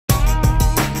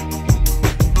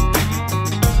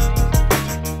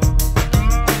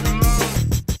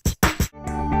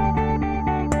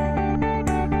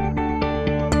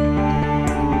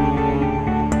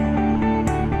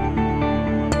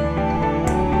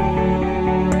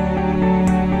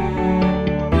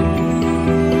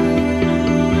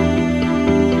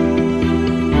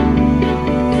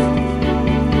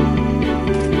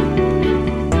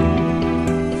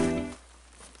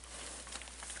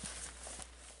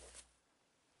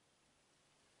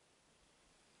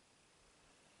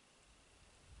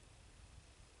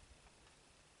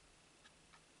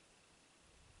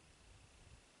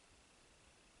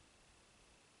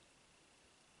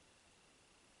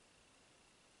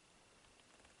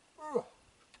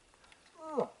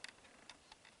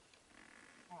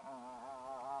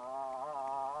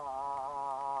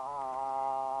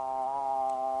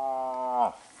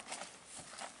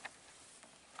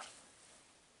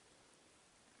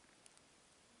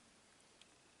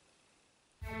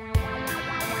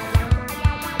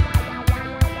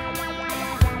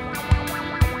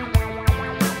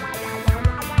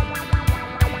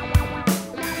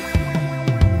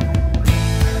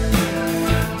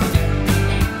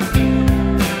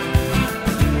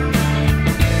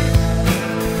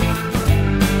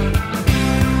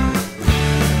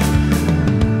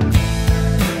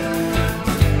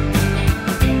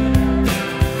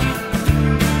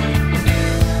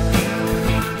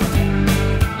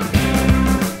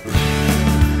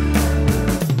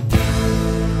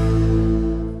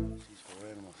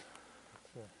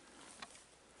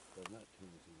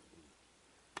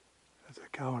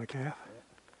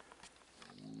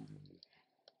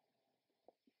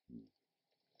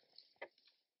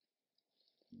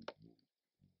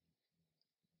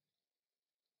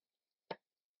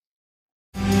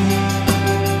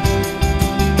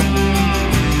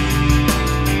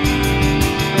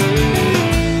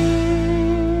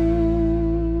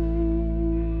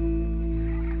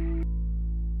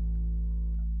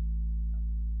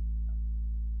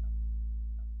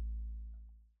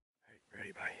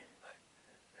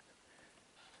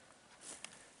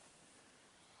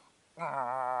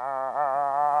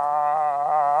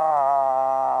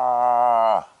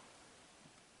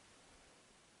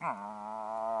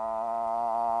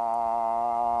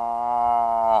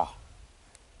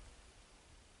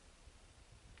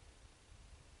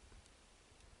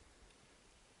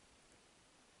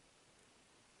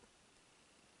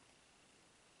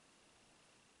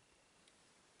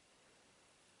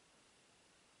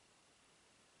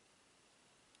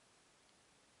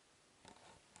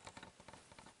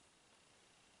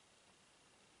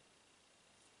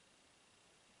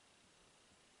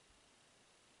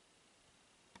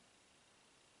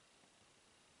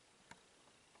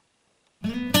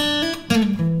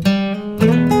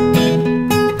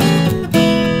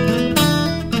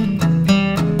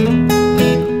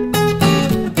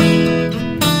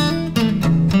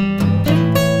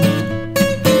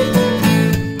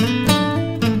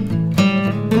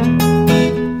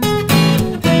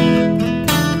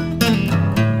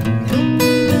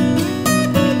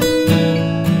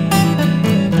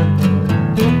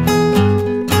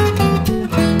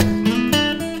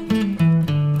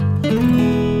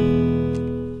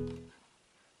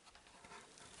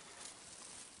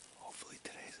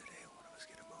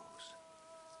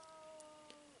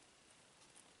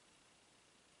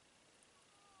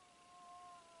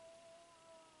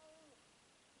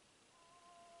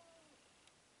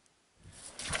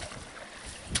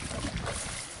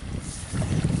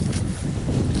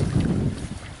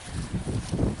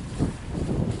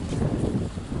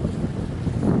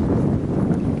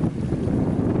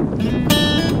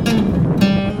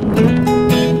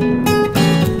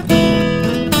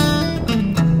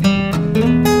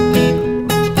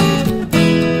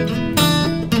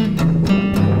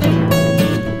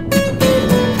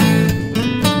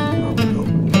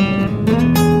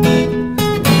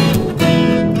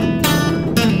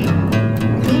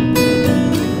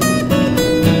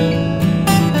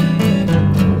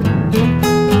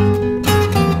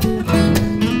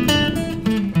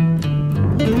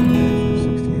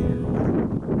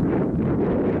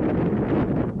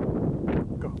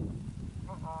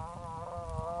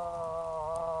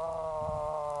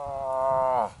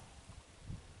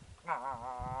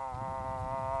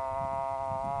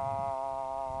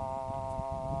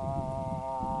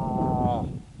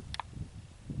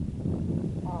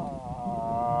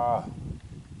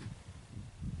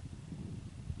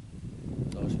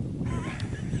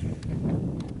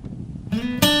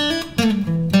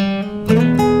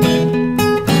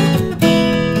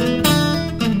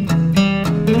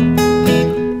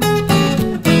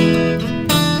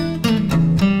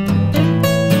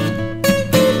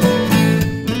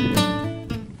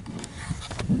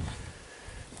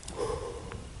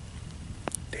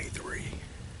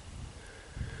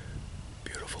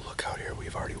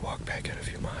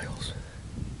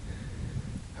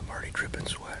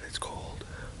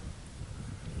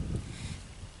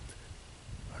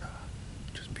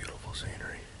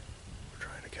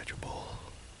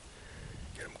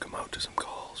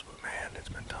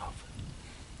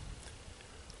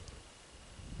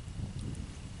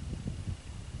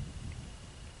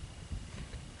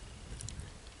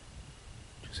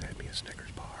Just had me a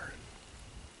Snickers bar and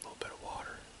a little bit of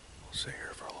water. We'll sit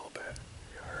here for a little bit.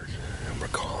 And we're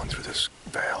calling through this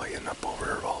valley and up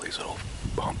over all these little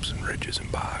bumps and ridges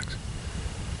and bogs.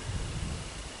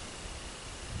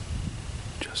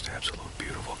 Just absolute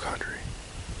beautiful country.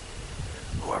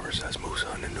 Whoever says moose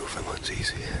hunting in Newfoundland's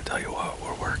easy, I tell you what,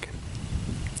 we're working.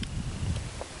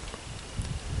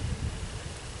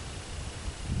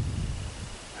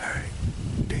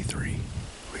 Alright, day 3.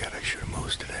 We gotta shoot a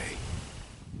moose today.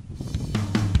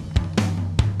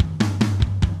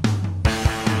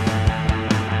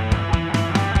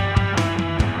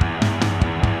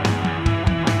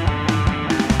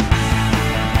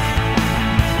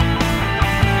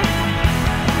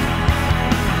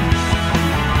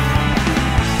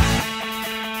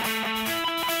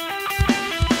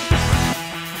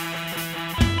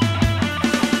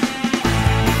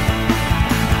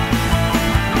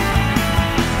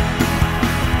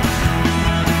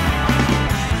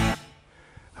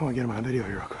 I want to get him on video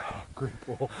here real quick. Great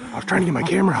ball. I was trying to get my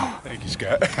camera out. Thank you,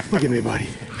 Scott. Look at me, buddy.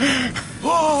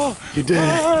 Oh, You did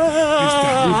it.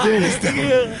 You did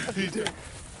it. he did.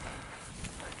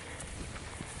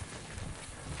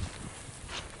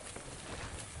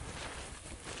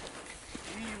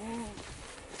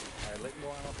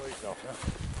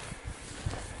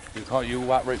 You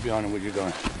walk right behind him. What you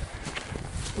doing?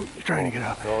 You're trying to get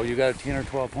up. Oh, you got a 10 or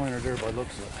 12 pointer there by the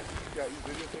looks of it.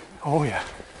 Oh, yeah.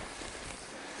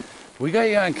 We got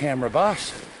you on camera,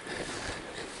 boss.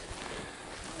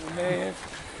 Oh, man.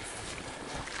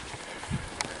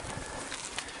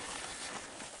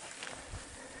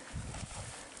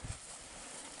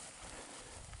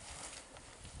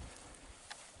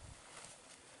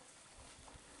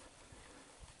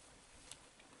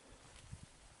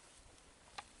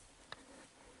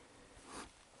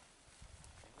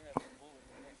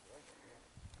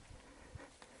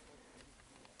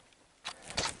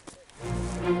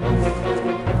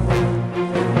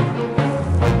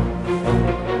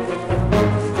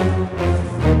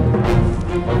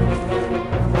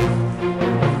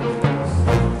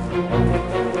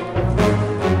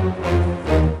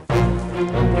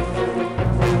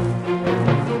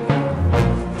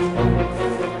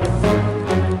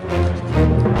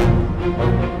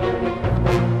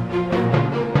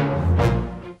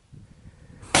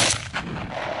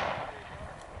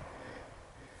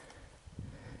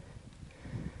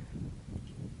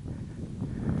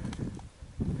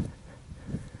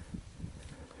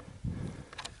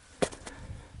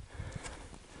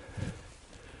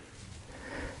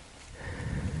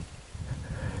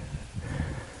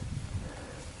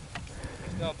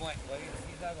 blank blade.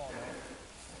 He's not on there.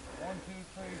 1, 2,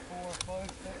 3, 4, 5,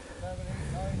 6, 7,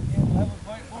 8, 9, 10, 11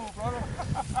 point bull, brother.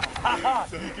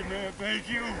 Thank you, man. Thank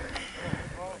you.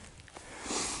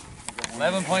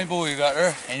 11 point bull you got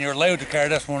there, and you're allowed to carry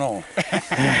this one on.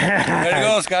 There you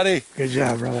go, Scotty. Good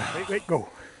job, brother. Wait, go.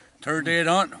 Third day of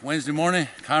the hunt, Wednesday morning,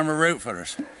 Conne route for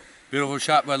us. Beautiful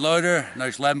shot by Lauder,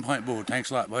 nice 11 point bull. Thanks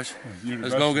a lot, boys.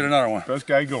 Let's go get another one. Best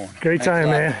guy going. Great time,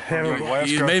 man.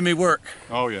 You made me work.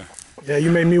 Oh, yeah. Yeah,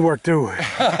 you made me work too.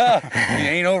 You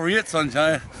ain't over yet,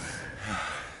 sunshine.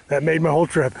 That made my whole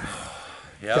trip.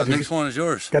 Yeah, the next one is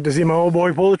yours. Got to see my old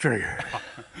boy pull the trigger.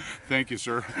 Thank you,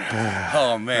 sir.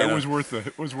 Oh, man. It was worth it.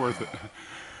 It was worth it.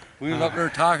 We was up there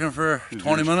talking for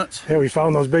 20 minutes. Yeah, we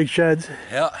found those big sheds.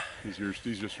 Yeah. He's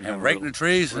just And right in the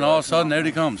trees, and all of a sudden, out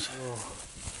he comes.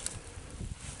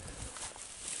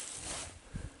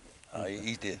 Oh,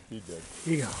 he's dead. He did.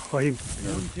 Here you go. Well, he...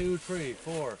 1, 2, 3,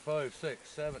 4, 5, 6,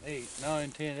 7, 8,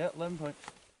 9, 10, yeah, 11 points.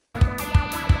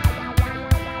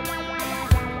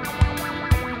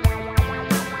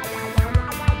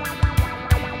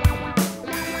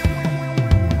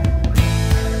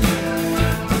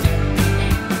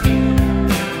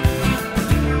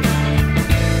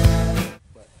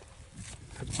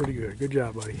 That's pretty good. Good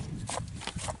job, buddy.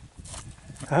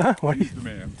 Huh? What? He's the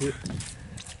man.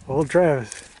 Old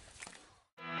Travis.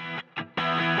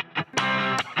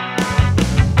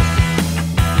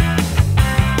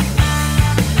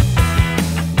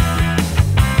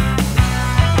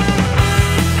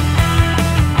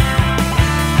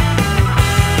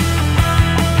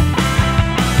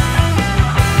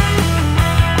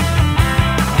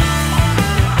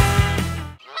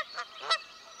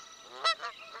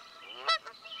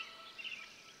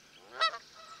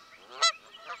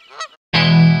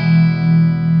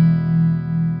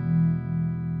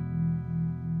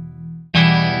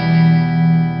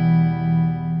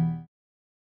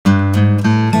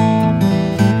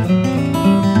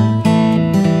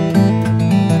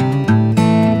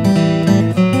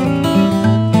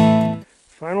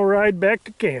 Final ride back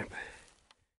to camp.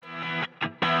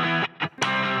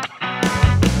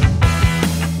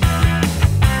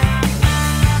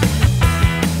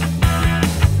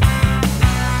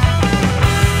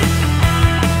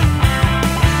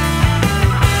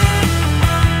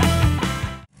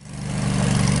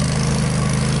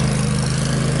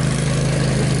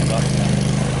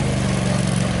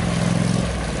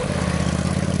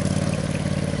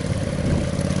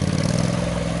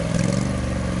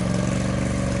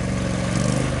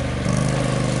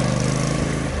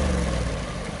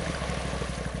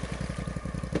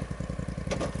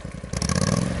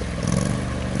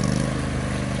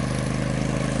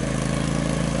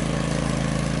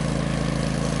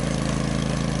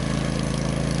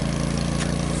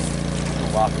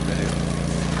 Walking video.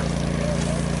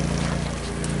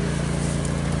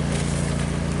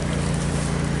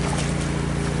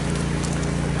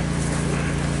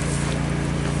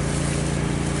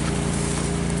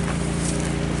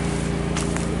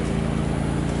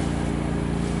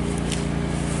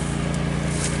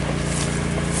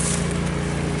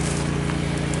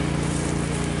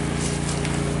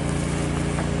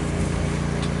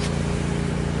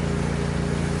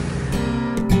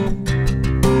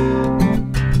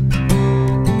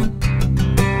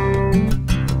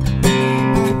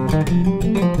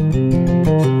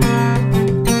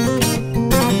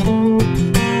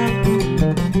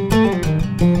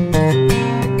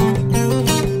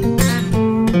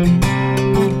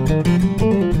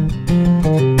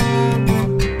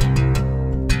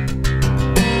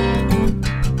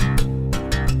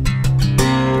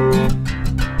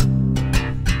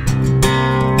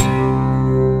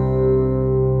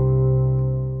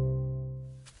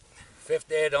 Fifth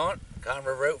day of the hunt, Conne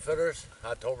Outfitters,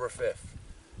 October 5th.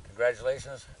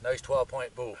 Congratulations, nice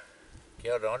 12-point bull.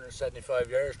 Killed 175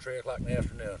 yards, 3 o'clock in the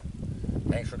afternoon.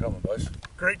 Thanks for coming, boys.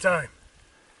 Great time.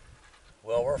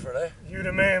 Well worth it, eh? You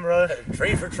the man, brother.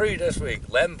 3 for 3 this week.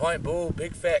 11-point bull,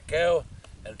 big fat cow,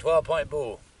 and 12-point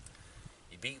bull.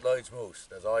 You beat Lloyd's Moose.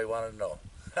 That's all you wanted to know.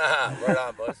 Right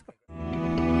on, boys.